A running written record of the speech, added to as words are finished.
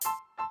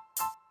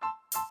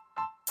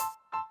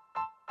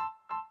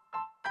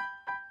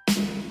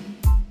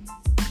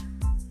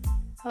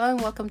Hello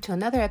and welcome to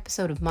another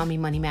episode of Mommy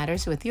Money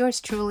Matters with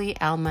yours truly,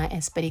 Alma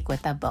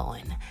Espericueta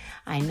Bowen.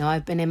 I know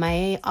I've been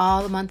MIA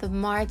all the month of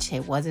March.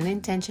 It wasn't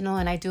intentional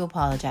and I do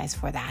apologize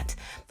for that.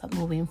 But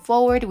moving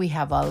forward, we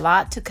have a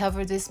lot to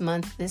cover this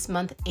month. This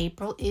month,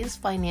 April, is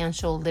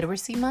Financial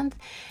Literacy Month,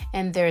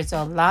 and there's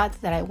a lot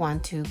that I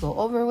want to go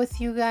over with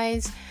you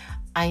guys.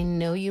 I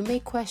know you may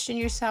question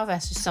yourself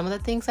as to some of the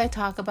things I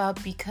talk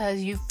about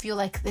because you feel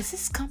like this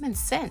is common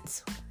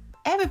sense.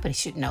 Everybody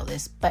should know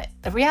this, but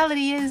the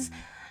reality is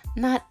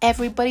not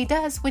everybody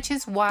does, which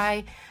is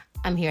why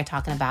I'm here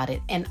talking about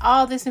it. And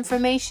all this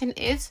information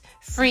is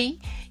free.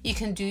 You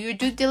can do your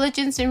due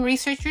diligence and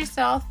research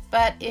yourself,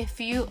 but if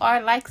you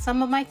are like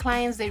some of my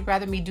clients, they'd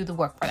rather me do the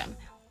work for them,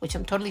 which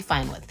I'm totally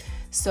fine with.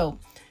 So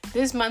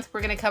this month,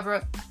 we're going to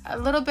cover a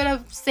little bit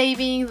of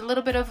savings, a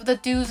little bit of the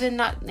do's and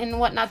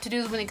what not to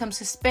do when it comes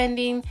to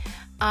spending,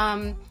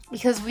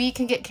 because we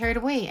can get carried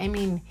away. I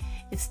mean,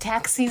 it's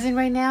tax season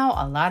right now.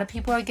 A lot of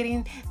people are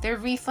getting their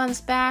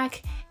refunds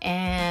back,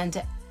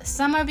 and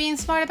some are being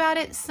smart about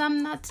it,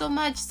 some not so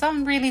much.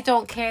 Some really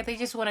don't care. They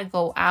just want to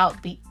go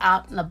out, be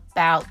out and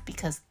about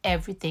because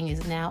everything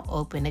is now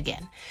open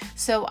again.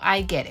 So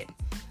I get it.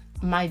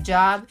 My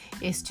job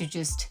is to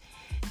just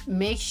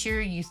make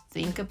sure you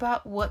think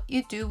about what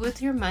you do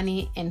with your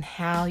money and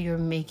how you're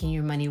making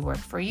your money work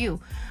for you.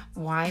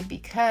 Why?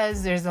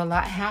 Because there's a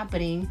lot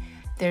happening.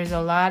 There's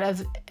a lot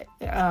of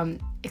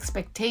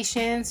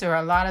expectations or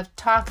a lot of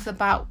talks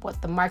about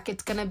what the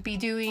market's going to be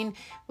doing,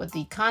 what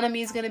the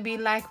economy is going to be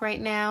like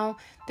right now.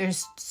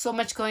 There's so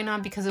much going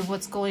on because of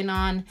what's going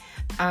on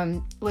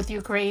with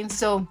Ukraine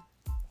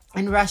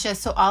and Russia.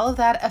 So all of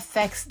that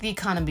affects the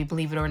economy,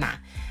 believe it or not.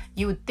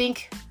 You would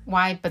think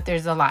why, but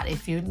there's a lot.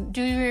 If you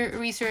do your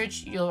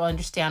research, you'll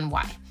understand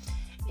why.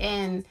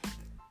 And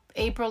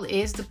April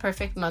is the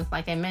perfect month.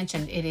 Like I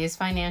mentioned, it is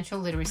Financial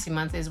Literacy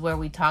Month, is where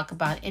we talk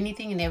about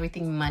anything and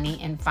everything money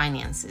and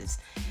finances.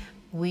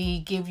 We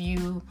give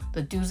you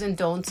the do's and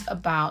don'ts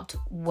about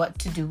what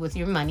to do with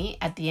your money.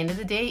 At the end of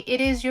the day,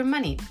 it is your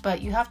money,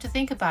 but you have to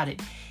think about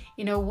it.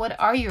 You know, what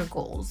are your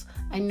goals?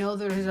 I know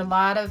there's a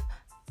lot of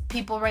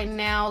people right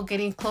now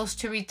getting close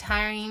to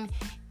retiring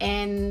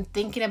and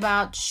thinking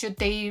about should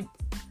they,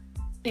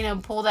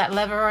 pull that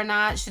lever or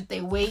not? Should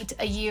they wait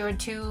a year or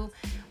two?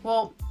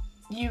 Well,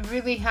 you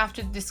really have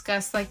to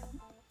discuss, like,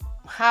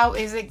 how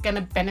is it going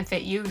to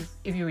benefit you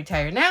if you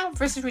retire now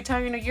versus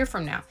retiring a year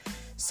from now?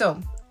 So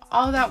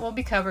all that will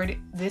be covered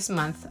this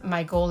month.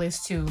 My goal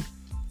is to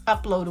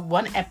upload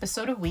one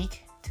episode a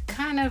week to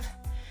kind of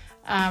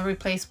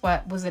replace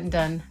what wasn't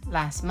done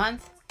last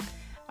month.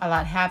 A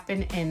lot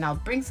happened, and I'll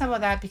bring some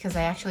of that because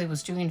I actually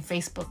was doing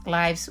Facebook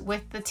Lives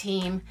with the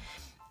team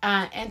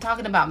and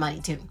talking about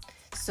money too.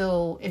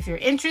 So if you're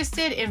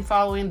interested in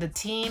following the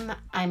team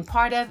I'm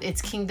part of,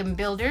 it's Kingdom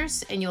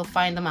Builders, and you'll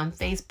find them on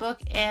Facebook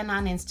and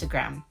on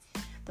Instagram.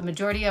 The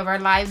majority of our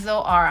lives,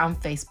 though, are on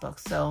Facebook.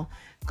 So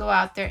go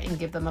out there and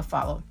give them a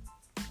follow.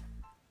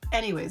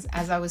 Anyways,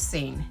 as I was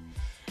saying,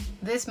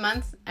 this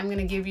month I'm going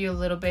to give you a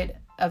little bit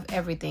of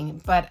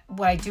everything. But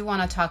what I do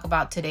want to talk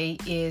about today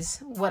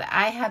is what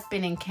I have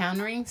been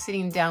encountering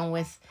sitting down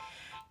with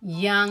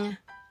young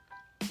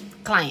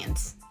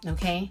clients,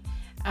 okay?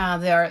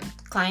 There are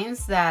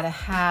clients that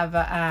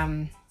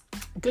have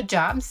good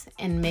jobs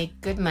and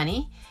make good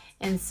money,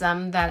 and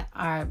some that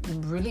are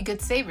really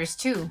good savers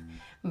too.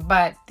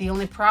 But the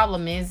only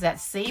problem is that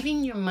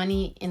saving your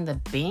money in the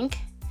bank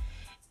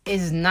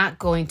is not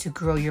going to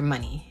grow your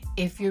money.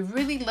 If you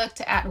really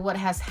looked at what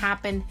has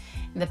happened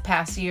in the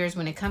past years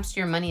when it comes to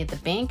your money at the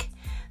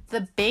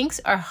banks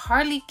are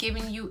hardly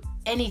giving you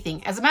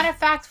anything. As a matter of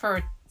fact,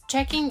 for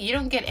checking, you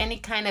don't get any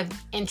kind of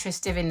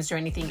interest dividends or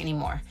anything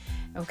anymore.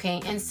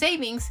 Okay, and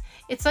savings,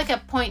 it's like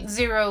a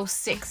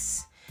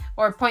 0.06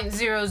 or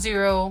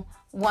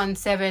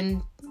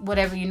 0.0017,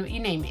 whatever you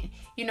name it.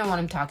 You know what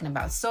I'm talking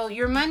about. So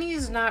your money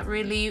is not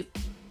really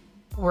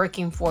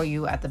working for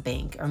you at the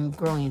bank or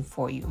growing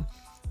for you.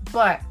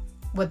 But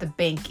what the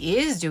bank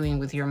is doing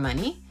with your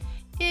money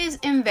is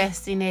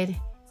investing it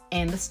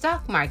in the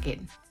stock market,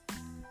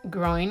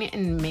 growing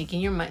and making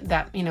your money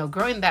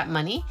growing that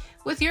money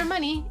with your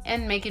money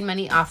and making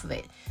money off of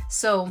it.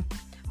 So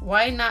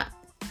why not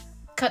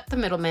cut the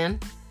middleman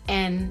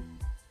and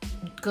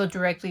go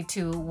directly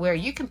to where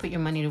you can put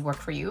your money to work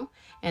for you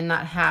and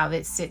not have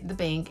it sit in the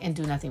bank and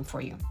do nothing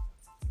for you?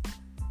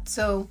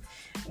 So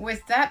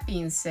with that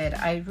being said,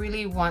 I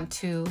really want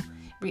to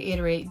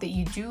reiterate that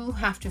you do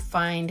have to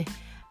find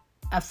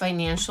a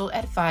financial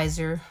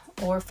advisor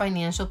or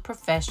financial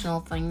professional,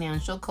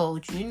 financial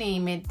coach, you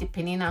name it,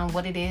 depending on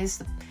what it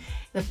is,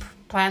 the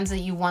plans that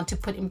you want to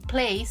put in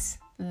place.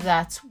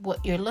 That's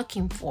what you're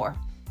looking for.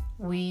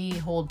 We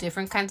hold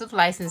different kinds of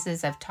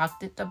licenses. I've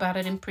talked about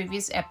it in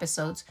previous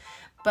episodes,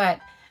 but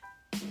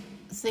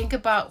think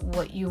about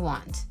what you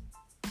want,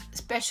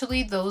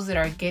 especially those that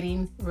are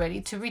getting ready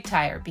to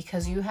retire,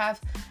 because you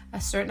have a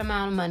certain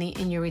amount of money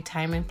in your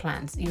retirement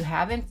plans. You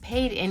haven't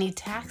paid any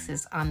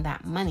taxes on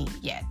that money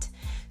yet.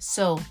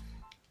 So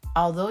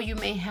although you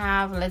may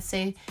have, let's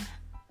say,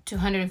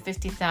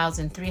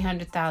 $250,000,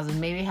 $300,000,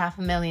 maybe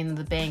 $500,000 in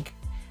the bank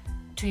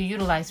to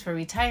utilize for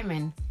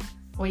retirement,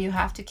 what you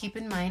have to keep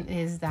in mind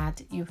is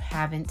that you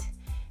haven't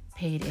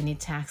paid any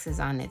taxes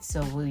on it.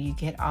 So will you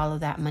get all of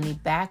that money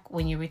back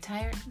when you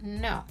retire?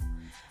 No.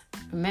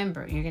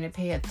 Remember, you're going to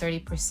pay a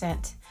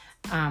 30%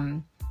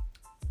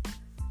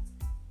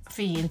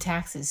 fee in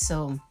taxes.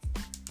 So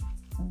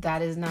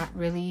that is not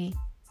really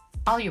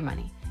all your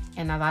money.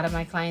 And a lot of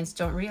my clients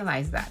don't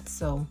realize that.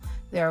 So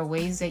there are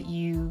ways that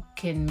you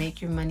can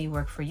make your money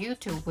work for you,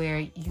 to where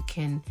you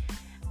can,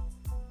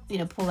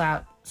 pull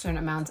out certain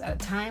amounts at a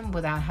time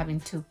without having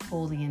to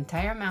pull the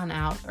entire amount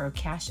out or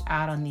cash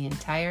out on the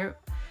entire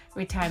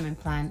retirement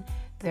plan.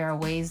 There are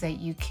ways that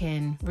you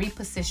can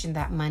reposition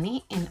that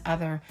money in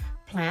other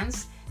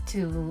plans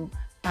to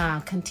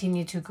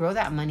continue to grow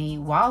that money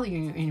while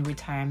you're in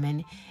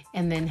retirement,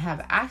 and then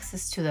have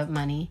access to that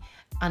money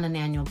on an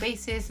annual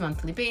basis,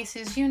 monthly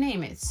basis, you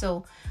name it.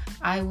 So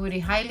I would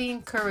highly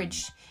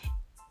encourage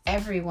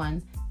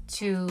everyone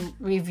to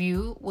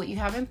review what you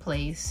have in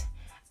place.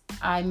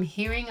 I'm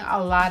hearing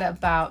a lot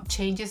about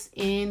changes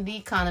in the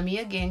economy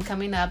again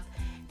coming up,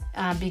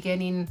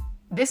 beginning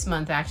this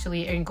month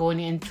actually, and going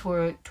in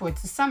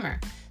towards the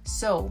summer.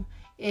 So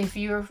if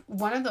you're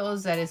one of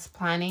those that is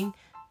planning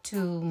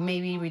to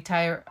maybe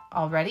retire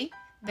already,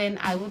 then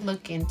I would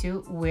look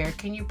into where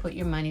can you put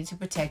your money to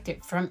protect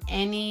it from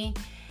any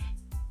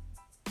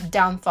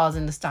downfalls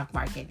in the stock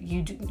market.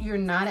 You're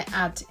not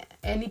at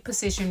any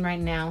position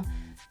right now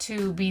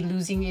to be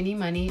losing any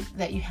money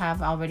that you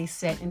have already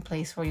set in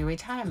place for your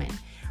retirement.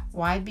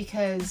 Why?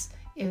 Because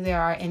if there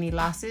are any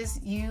losses,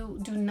 you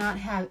do not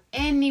have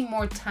any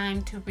more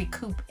time to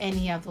recoup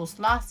any of those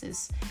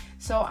losses.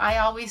 So I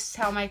always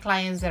tell my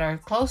clients that are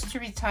close to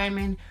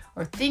retirement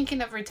or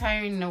thinking of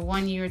retiring in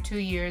 1 year or 2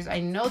 years, I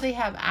know they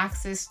have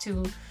access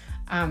to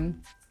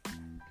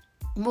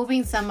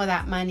moving some of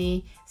that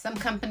money. Some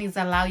companies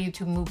allow you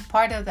to move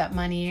part of that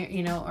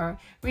money, or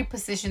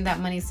reposition that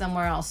money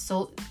somewhere else.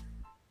 So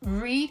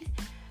read,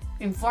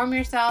 inform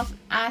yourself,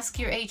 ask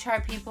your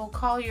HR people,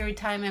 call your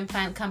retirement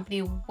plan company,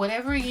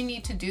 whatever you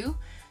need to do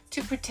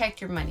to protect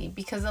your money.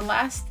 Because the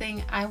last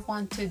thing I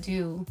want to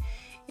do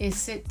is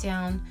sit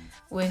down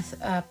with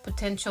a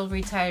potential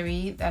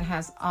retiree that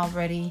has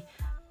already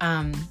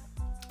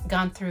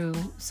gone through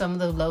some of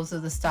the lows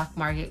of the stock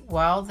market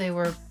while they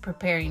were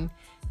preparing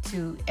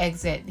to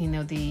exit,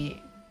 the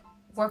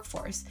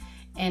workforce,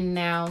 and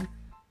now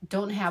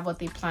don't have what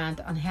they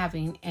planned on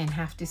having and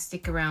have to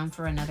stick around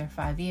for another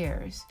 5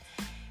 years.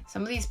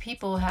 Some of these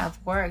people have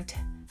worked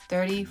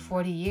 30,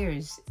 40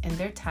 years and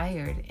they're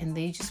tired and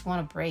they just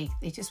want a break.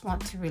 They just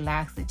want to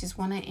relax. They just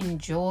want to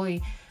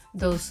enjoy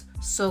those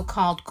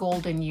so-called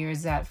golden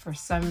years that for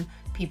some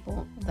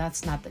people,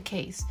 that's not the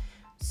case.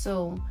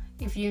 So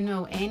if you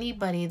know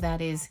anybody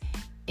that is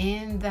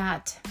in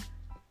that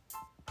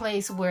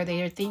place where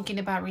they are thinking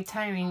about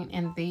retiring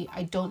and they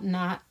don't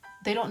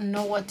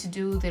know what to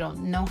do, they don't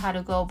know how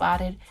to go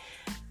about it,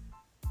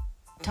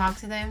 talk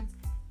to them.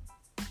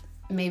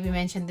 Maybe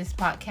mention this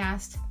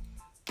podcast,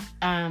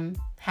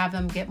 have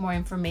them get more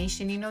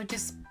information,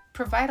 just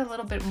provide a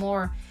little bit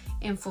more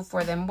info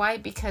for them. Why?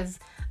 Because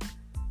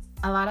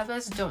a lot of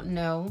us don't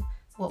know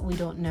what we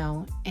don't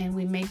know, and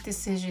we make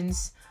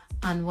decisions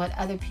on what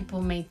other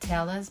people may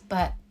tell us,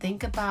 but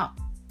think about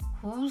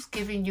who's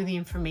giving you the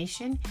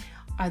information.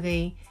 Are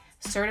they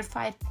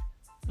certified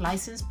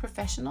licensed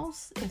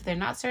professionals? If they're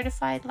not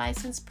certified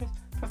licensed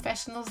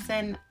professionals,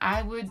 then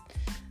I would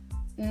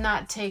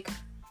not take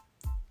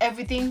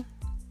everything,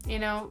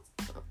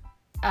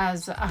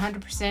 as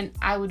 100%.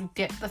 I would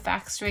get the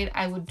facts straight.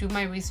 I would do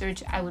my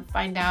research. I would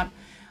find out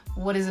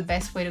what is the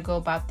best way to go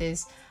about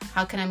this.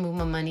 How can I move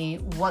my money?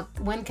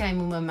 When can I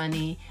move my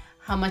money?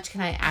 How much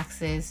can I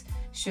access?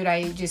 Should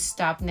I just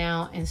stop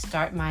now and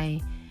start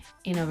my,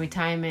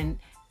 retirement?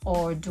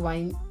 Or do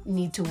I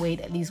need to wait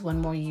at least 1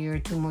 more year,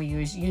 2 more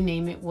years? You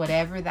name it,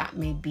 whatever that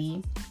may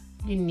be,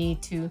 you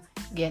need to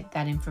get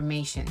that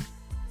information.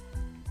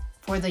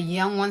 For the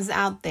young ones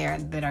out there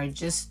that are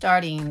just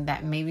starting,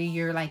 that maybe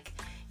you're like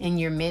in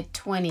your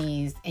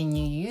mid-20s and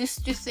you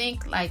used to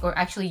think like, or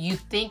actually you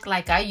think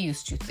like I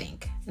used to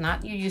think,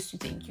 not you used to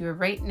think. You're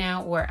right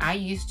now where I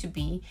used to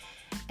be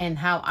and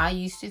how I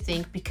used to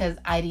think because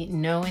I didn't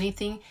know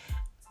anything.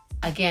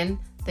 Again,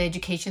 the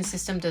education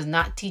system does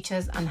not teach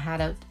us on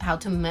how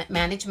to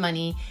manage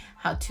money,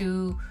 how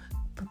to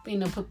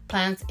put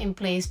plans in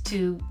place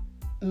to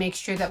make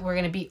sure that we're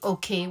going to be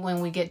okay when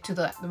we get to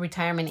the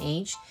retirement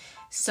age.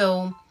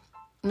 So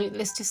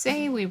needless to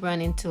say, we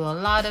run into a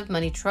lot of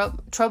money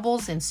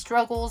troubles and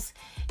struggles,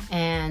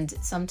 and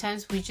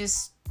sometimes we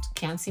just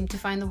can't seem to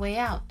find the way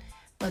out.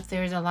 But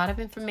there's a lot of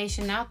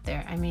information out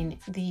there. I mean,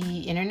 the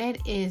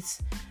internet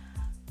is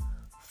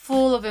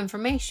full of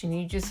information.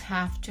 You just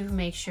have to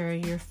make sure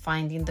you're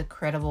finding the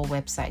credible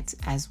websites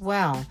as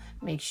well.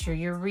 Make sure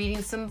you're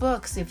reading some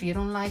books. If you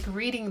don't like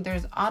reading,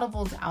 there's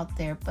Audibles out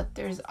there, but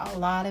there's a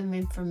lot of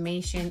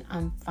information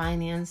on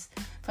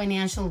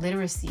financial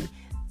literacy.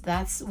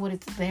 That's what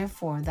it's there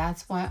for.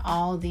 That's why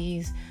all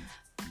these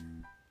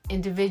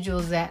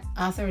individuals, that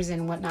authors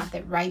and whatnot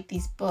that write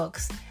these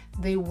books,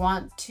 They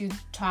want to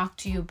talk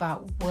to you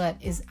about what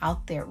is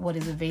out there, what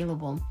is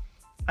available.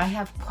 I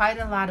have quite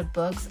a lot of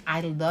books.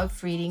 I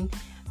love reading,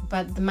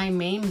 but my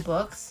main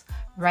books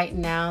right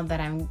now that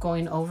I'm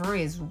going over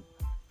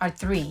are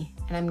 3,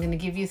 and I'm going to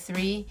give you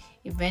 3.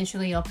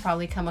 Eventually you'll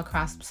probably come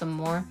across some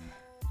more,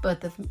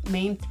 but the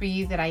main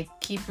 3 that I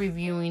keep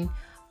reviewing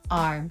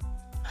are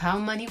How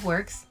Money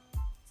Works,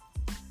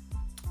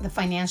 The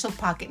Financial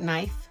Pocket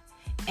Knife,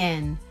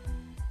 and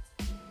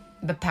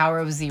The Power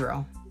of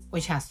Zero,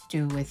 which has to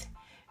do with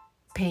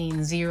paying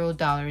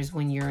 $0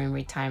 when you're in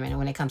retirement and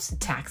when it comes to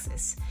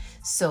taxes.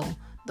 So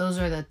those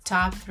are the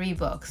top 3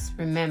 books.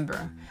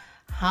 Remember,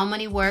 How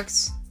Money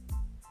Works,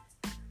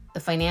 The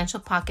Financial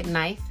Pocket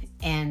Knife,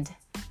 and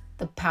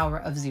The Power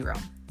of Zero.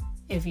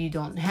 If you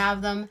don't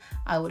have them,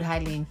 I would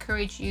highly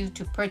encourage you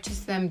to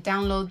purchase them,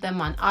 download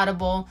them on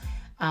Audible.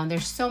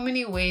 There's so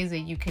many ways that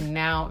you can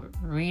now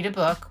read a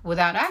book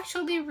without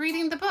actually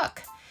reading the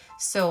book.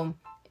 So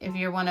if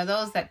you're one of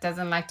those that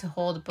doesn't like to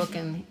hold a book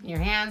in your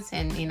hands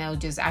and,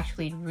 just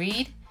actually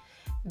read,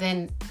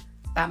 then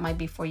that might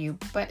be for you.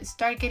 But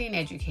start getting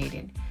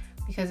educated,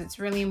 because it's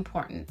really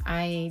important.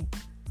 I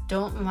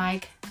don't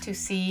like to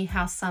see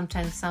how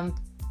sometimes some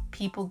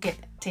people get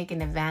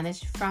taken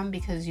advantage from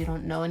because you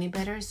don't know any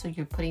better. So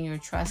you're putting your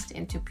trust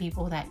into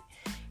people that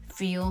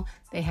feel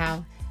they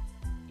have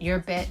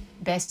your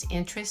best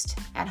interest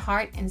at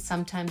heart, and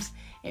sometimes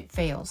it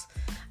fails.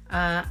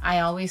 I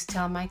always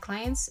tell my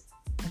clients,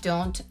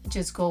 don't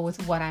just go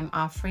with what I'm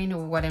offering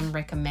or what I'm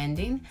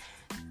recommending.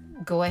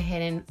 Go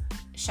ahead and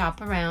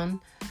shop around,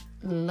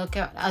 look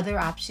at other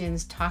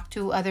options, talk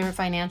to other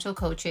financial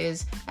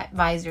coaches,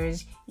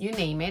 advisors, you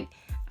name it.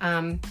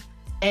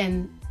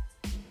 And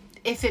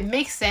if it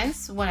makes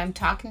sense, what I'm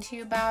talking to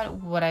you about,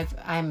 what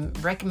I'm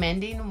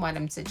recommending, what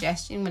I'm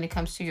suggesting when it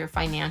comes to your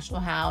financial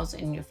house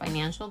and your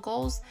financial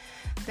goals,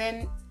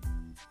 then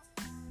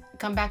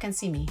come back and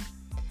see me.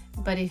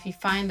 But if you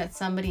find that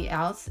somebody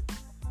else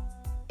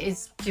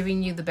is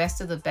giving you the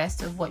best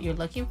of what you're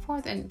looking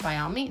for, then by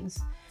all means,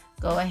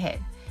 go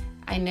ahead.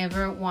 I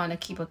never want to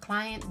keep a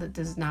client that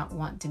does not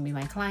want to be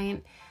my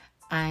client.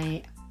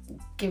 I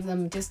give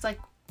them, just like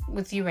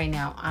with you right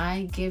now,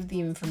 I give the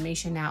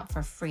information out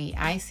for free.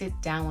 I sit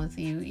down with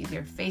you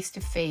either face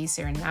to face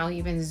or now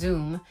even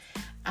Zoom,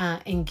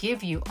 and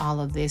give you all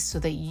of this so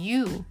that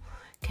you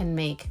can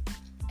make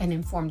an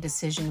informed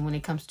decision when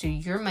it comes to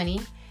your money,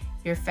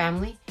 your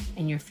family,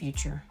 and your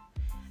future.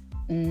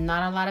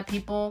 Not a lot of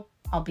people,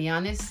 I'll be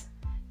honest,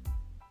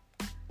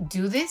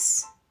 do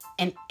this,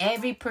 and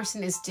every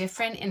person is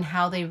different in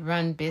how they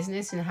run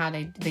business and how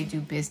they do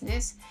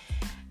business.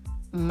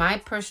 My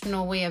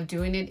personal way of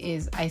doing it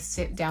is I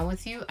sit down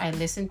with you, I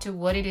listen to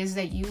what it is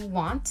that you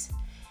want,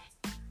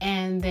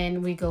 and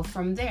then we go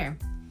from there.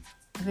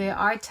 There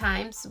are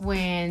times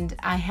when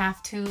I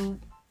have to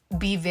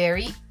be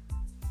very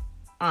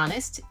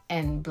honest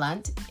and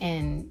blunt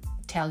and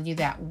tell you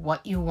that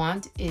what you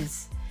want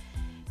is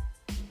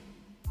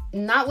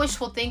not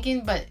wishful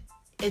thinking, but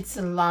it's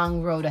a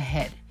long road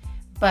ahead.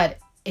 But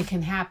it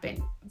can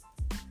happen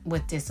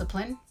with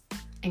discipline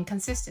and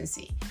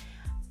consistency.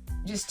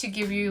 Just to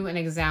give you an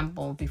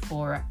example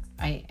before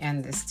I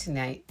end this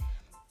tonight,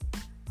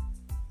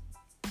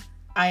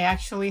 I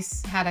actually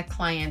had a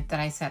client that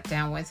I sat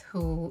down with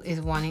who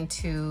is wanting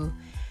to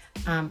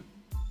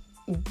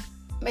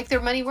make their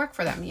money work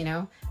for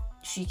them.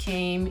 She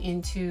came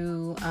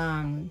into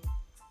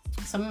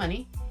some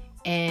money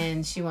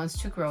and she wants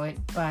to grow it,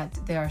 but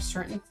there are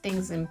certain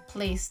things in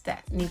place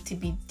that need to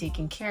be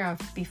taken care of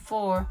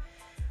before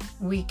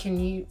we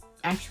can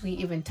actually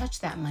even touch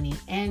that money.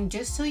 And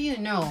just so you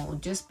know,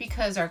 just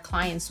because our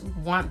clients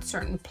want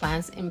certain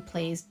plans in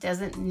place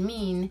doesn't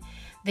mean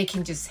they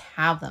can just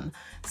have them.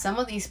 Some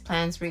of these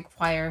plans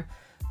require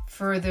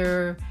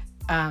further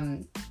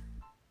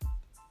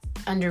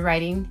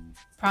underwriting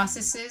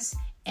processes,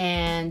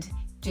 and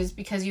just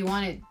because you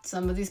want it,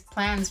 some of these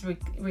plans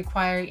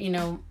require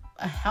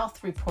a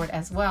health report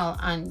as well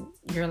on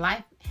your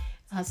life.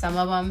 Some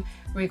of them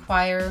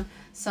require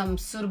some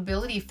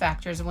suitability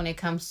factors when it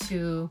comes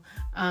to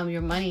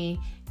your money.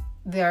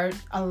 There are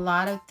a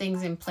lot of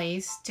things in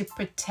place to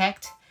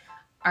protect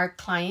our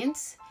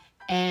clients,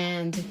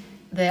 and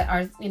that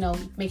are,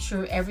 make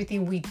sure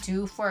everything we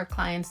do for our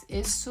clients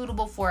is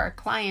suitable for our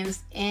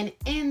clients and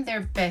in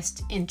their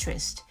best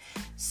interest.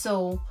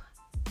 So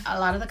a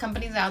lot of the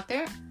companies out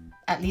there,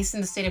 at least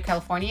in the state of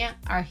California,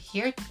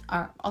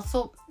 are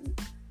also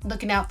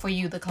looking out for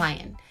you, the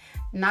client.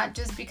 Not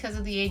just because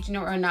of the agent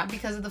or not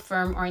because of the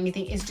firm or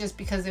anything. It's just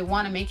because they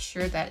want to make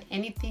sure that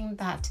anything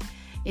that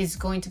is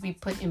going to be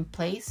put in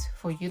place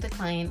for you, the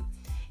client,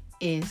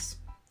 is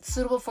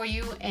suitable for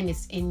you and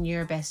it's in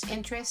your best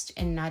interest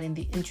and not in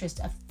the interest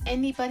of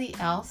anybody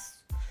else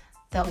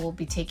that will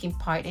be taking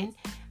part in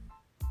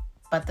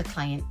but the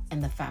client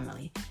and the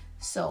family.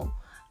 So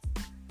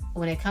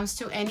when it comes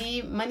to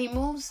any money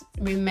moves,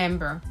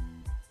 remember,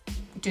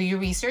 do your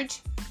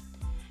research.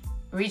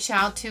 Reach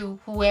out to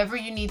whoever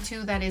you need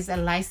to that is a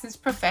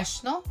licensed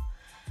professional.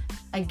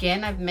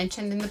 Again, I've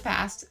mentioned in the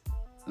past,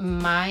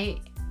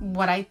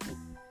 what I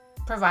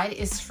provide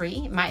is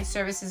free. My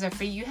services are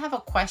free. You have a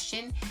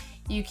question,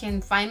 you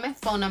can find my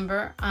phone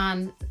number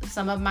on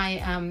some of my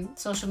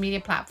social media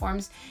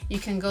platforms. You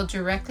can go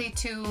directly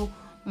to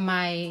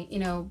my,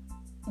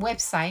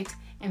 website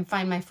and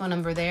find my phone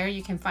number there.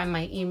 You can find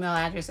my email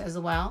address as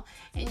well.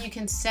 And you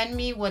can send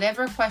me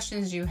whatever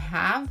questions you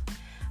have,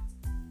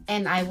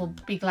 and I will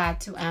be glad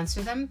to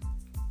answer them.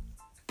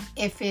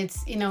 If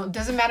it's,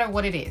 doesn't matter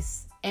what it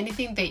is.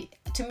 Anything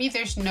to me,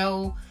 there's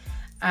no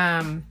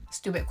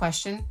stupid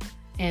question.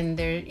 And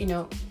there,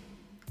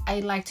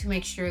 I like to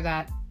make sure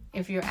that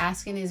if you're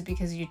asking is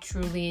because you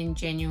truly and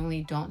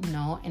genuinely don't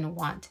know and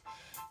want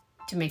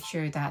to make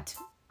sure that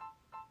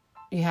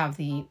you have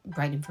the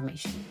right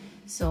information.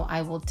 So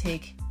I will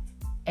take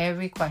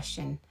every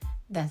question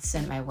that's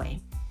sent my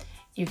way.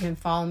 You can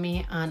follow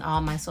me on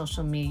all my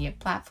social media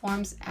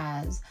platforms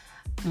as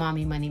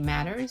Mommy Money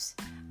Matters,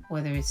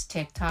 whether it's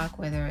TikTok,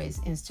 whether it's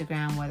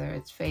Instagram, whether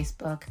it's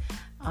Facebook.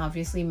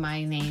 Obviously,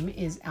 my name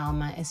is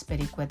Alma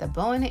Espericueta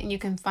Bowen, and you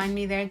can find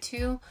me there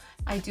too.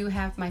 I do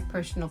have my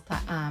personal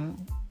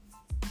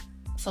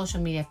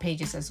social media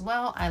pages as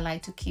well. I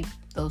like to keep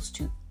those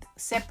two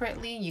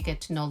separately. You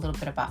get to know a little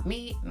bit about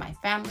me, my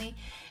family,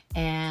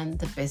 and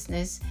the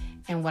business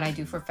and what I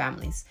do for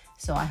families.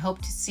 So I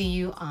hope to see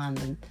you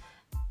on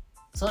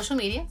social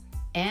media,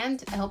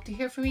 and I hope to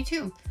hear from you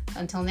too.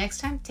 Until next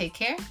time, take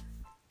care.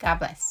 God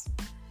bless.